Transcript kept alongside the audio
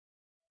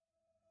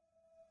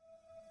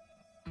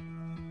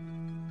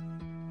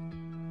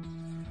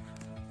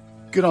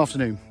Good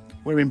afternoon.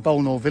 We're in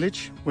Bolnore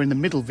village. We're in the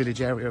middle village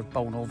area of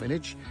Bolnore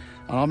village.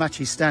 And I'm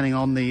actually standing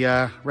on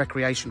the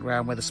recreation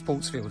ground where the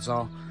sports fields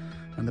are.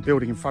 And the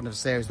building in front of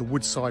us there is the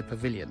Woodside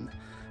Pavilion.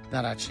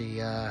 That actually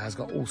has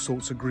got all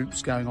sorts of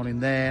groups going on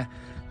in there.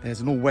 There's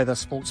an all-weather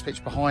sports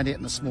pitch behind it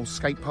and a small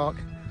skate park.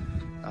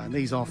 And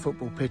these are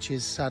football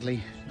pitches.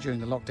 Sadly, during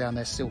the lockdown,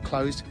 they're still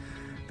closed.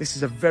 This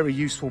is a very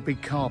useful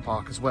big car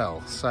park as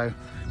well. So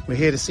we're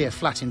here to see a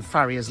flat in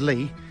Farriers,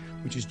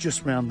 which is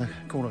just round the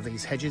corner of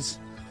these hedges.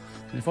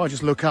 And if I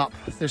just look up,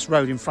 this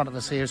road in front of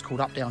us here is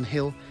called Up Down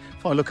Hill.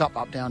 If I look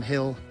up Down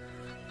Hill,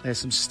 there's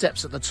some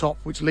steps at the top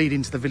which lead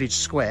into the village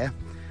square,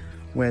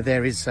 where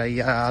there is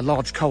a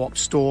large co-op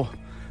store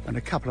and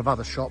a couple of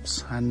other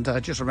shops. And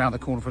just around the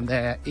corner from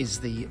there is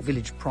the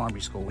village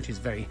primary school, which is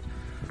very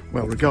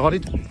well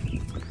regarded.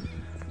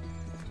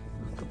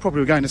 The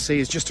property we're going to see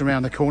is just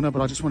around the corner,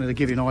 but I just wanted to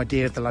give you an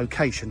idea of the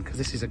location because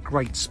this is a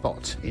great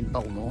spot in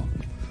Bolnore.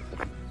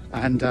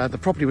 And the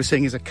property we're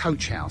seeing is a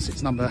coach house.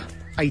 It's number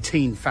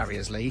 18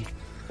 Farriers,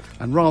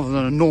 and rather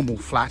than a normal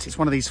flat, it's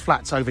one of these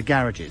flats over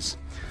garages.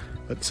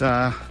 But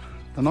the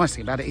nice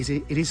thing about it is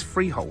it is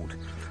freehold,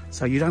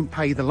 so you don't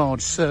pay the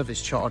large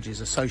service charges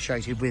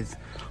associated with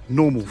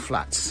normal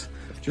flats.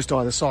 Just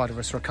either side of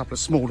us are a couple of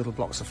small little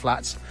blocks of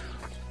flats.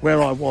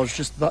 Where I was,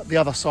 just the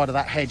other side of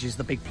that hedge is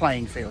the big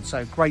playing field,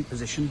 so great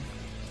position.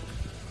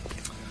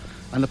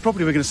 And the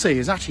property we're going to see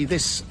is actually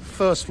this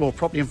first floor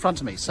property in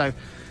front of me. So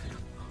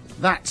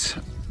that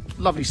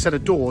lovely set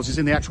of doors is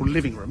in the actual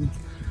living room,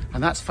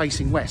 and that's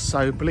facing west.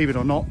 So believe it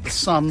or not, the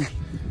sun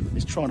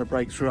is trying to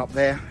break through up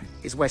there.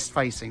 It's west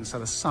facing, so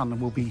the sun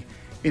will be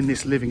in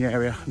this living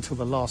area until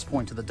the last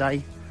point of the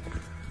day.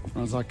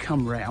 And as I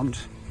come round,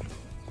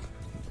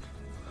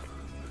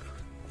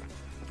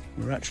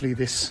 we're actually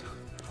this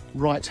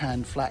right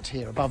hand flat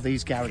here above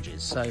these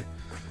garages. So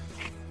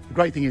the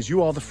great thing is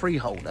you are the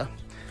freeholder,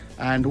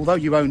 and although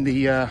you own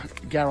the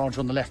garage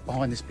on the left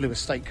behind this blue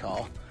estate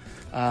car,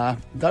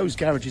 those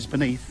garages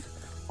beneath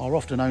are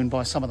often owned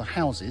by some of the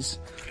houses,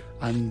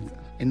 and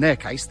in their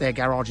case their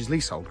garage is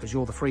leasehold because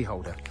you're the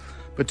freeholder.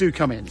 But do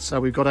come in.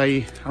 So we've got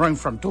our own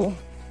front door,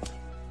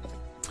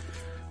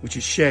 which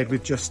is shared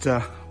with just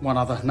one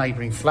other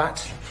neighbouring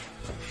flat.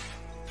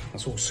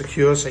 That's all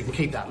secure, so you can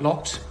keep that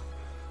locked.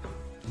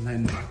 And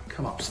then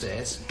come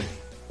upstairs.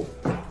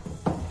 I'll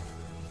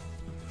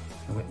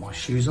whip my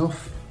shoes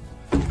off.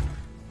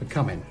 But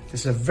come in.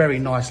 This is a very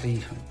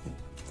nicely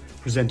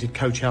presented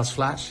coach house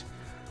flat.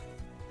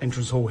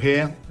 Entrance hall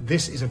here.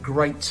 This is a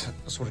great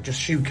sort of just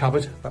shoe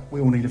cupboard, but we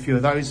all need a few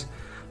of those.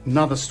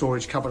 Another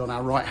storage cupboard on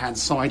our right hand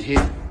side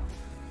here.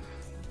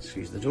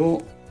 Excuse the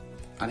door.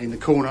 And in the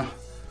corner,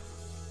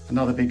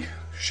 another big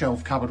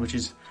shelf cupboard, which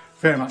is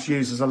very much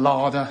used as a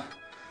larder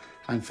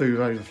and food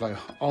overflow.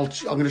 I'm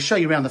going to show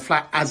you around the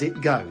flat as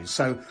it goes.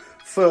 So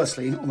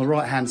firstly, on the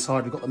right hand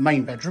side, we've got the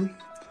main bedroom.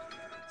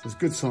 So there's a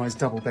good sized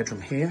double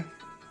bedroom here.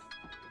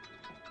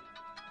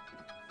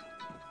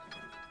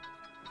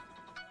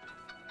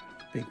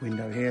 Big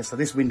window here. So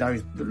this window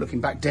is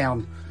looking back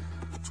down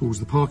towards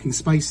the parking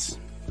space.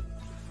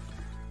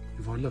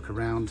 If I look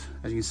around,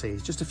 as you can see,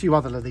 there's just a few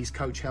other of these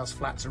coach house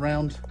flats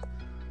around.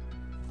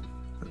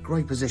 A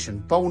great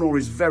position. Bolnore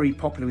is very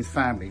popular with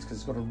families because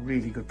it's got a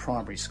really good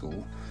primary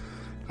school.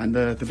 And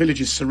the village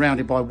is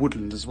surrounded by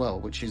woodland as well,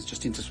 which is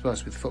just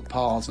interspersed with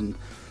footpaths and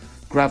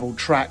gravel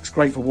tracks,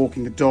 great for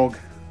walking the dog.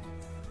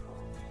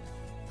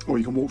 Or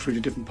you can walk through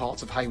to different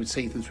parts of Haywards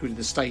Heath and through to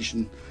the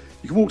station.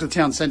 You can walk to the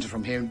town centre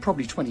from here in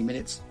probably 20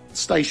 minutes.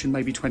 Station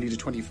maybe 20 to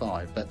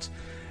 25. But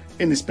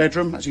in this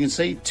bedroom, as you can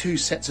see, 2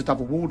 sets of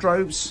double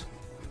wardrobes.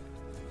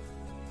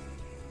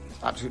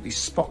 Absolutely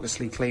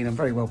spotlessly clean and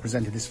very well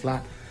presented, this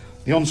flat.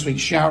 The ensuite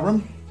shower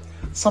room.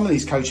 Some of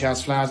these coach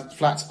house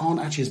flats aren't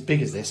actually as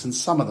big as this, and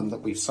some of them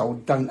that we've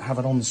sold don't have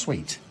an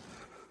ensuite.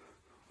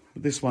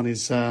 But this one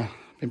is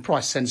been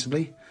priced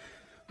sensibly.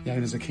 The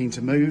owners are keen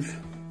to move.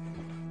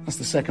 That's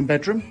the second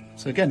bedroom.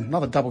 So again,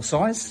 another double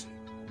size.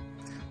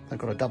 They've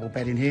got a double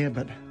bed in here,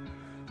 but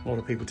a lot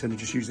of people tend to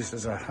just use this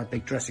as a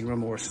big dressing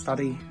room or a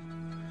study.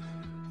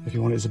 If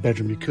you want it as a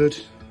bedroom, you could.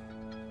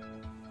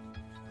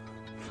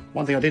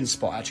 One thing I didn't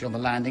spot actually on the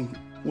landing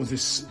was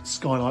this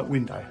skylight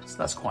window. So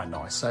that's quite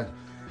nice. So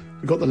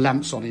we've got the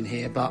lamps on in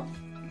here, but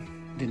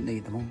didn't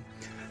need them on.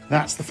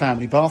 That's the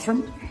family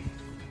bathroom.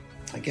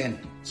 Again,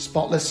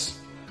 spotless.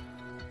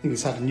 I think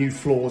it's had new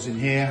floors in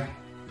here.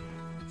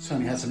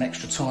 Certainly has some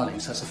extra tiling,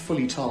 so it's a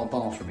fully tiled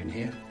bathroom in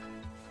here.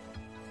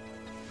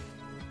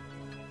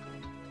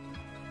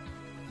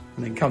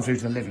 And then come through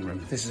to the living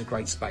room. This is a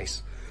great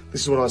space.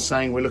 This is what I was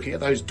saying, we're looking at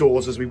those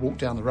doors as we walk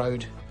down the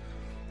road.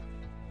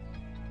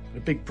 A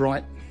big,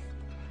 bright,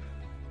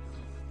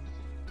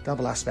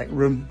 double aspect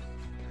room.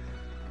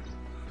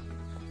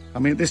 I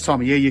mean, at this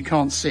time of year you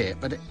can't see it,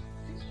 but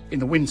in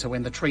the winter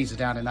when the trees are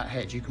down in that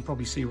hedge, you can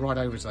probably see right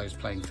over those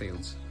playing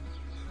fields.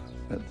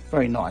 But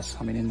very nice.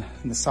 I mean,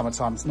 in the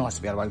summertime, it's nice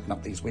to be able to open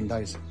up these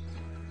windows.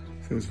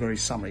 Feels very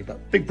summery,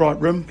 but big bright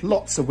room,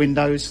 lots of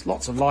windows,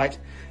 lots of light.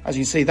 As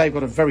you can see, they've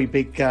got a very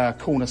big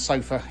corner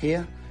sofa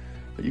here,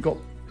 but you've got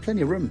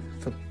plenty of room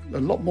for a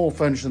lot more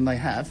furniture than they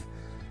have.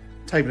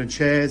 table and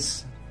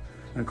chairs,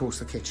 and of course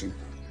the kitchen.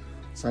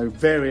 So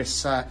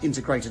various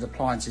integrated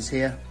appliances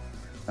here.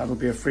 That'll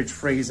be a fridge,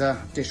 freezer,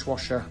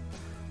 dishwasher,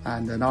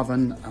 and an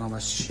oven, and I'm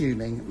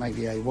assuming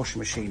maybe a washing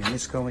machine in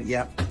this corner.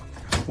 Yep,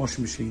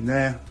 washing machine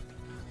there,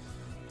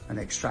 an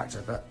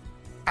extractor, but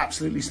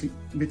absolutely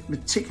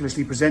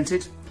meticulously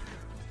presented.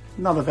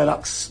 Another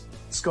Velux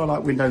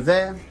skylight window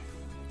there.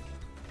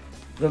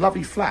 But a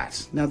lovely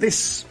flat. Now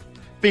this,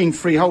 being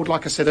freehold,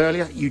 like I said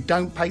earlier, you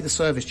don't pay the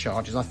service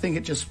charges. I think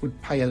it just would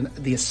pay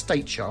the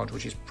estate charge,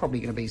 which is probably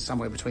going to be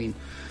somewhere between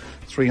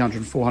 £300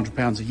 and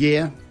 £400 a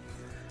year.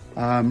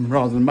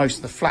 Rather than most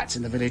of the flats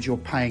in the village, you're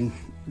paying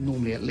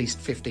normally at least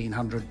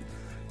 £1,500,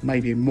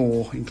 maybe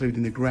more,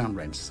 including the ground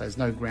rent. So there's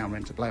no ground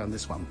rent to play on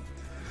this one.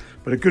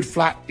 But a good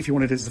flat if you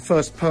wanted it as the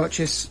first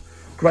purchase.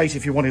 Great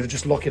if you wanted to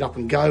just lock it up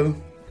and go.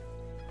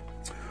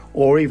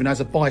 Or even as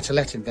a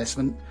buy-to-let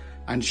investment,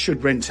 and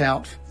should rent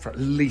out for at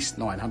least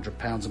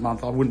 £900 a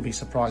month. I wouldn't be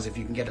surprised if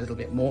you can get a little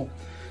bit more.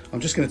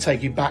 I'm just going to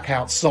take you back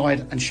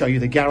outside and show you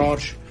the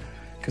garage,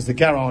 because the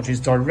garage is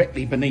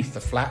directly beneath the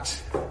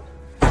flat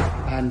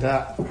and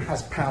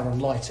has power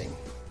and lighting.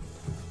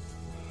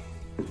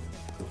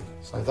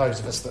 So those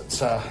of us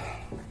that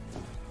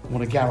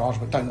want a garage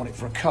but don't want it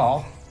for a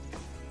car,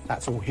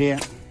 that's all here.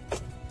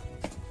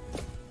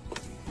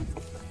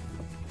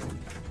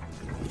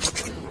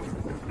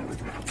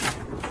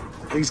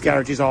 These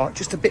garages are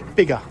just a bit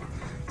bigger,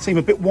 seem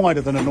a bit wider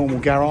than a normal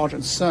garage,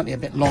 and certainly a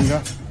bit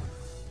longer.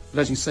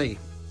 But as you see,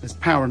 there's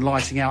power and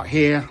lighting out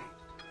here.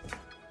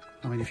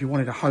 I mean, if you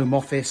wanted a home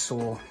office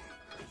or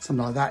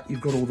something like that,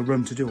 you've got all the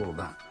room to do all of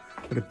that.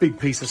 But a big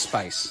piece of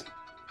space,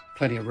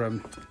 plenty of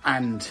room,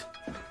 and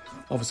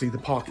obviously the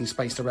parking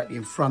space directly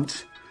in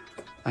front.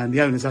 And the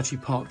owner's actually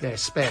parked their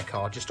spare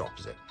car just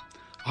opposite.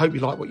 I hope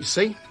you like what you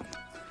see.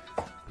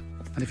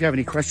 And if you have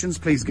any questions,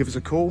 please give us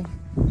a call.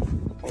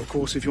 Or of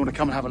course, if you want to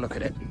come and have a look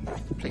at it,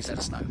 please let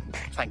us know.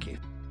 Thank you.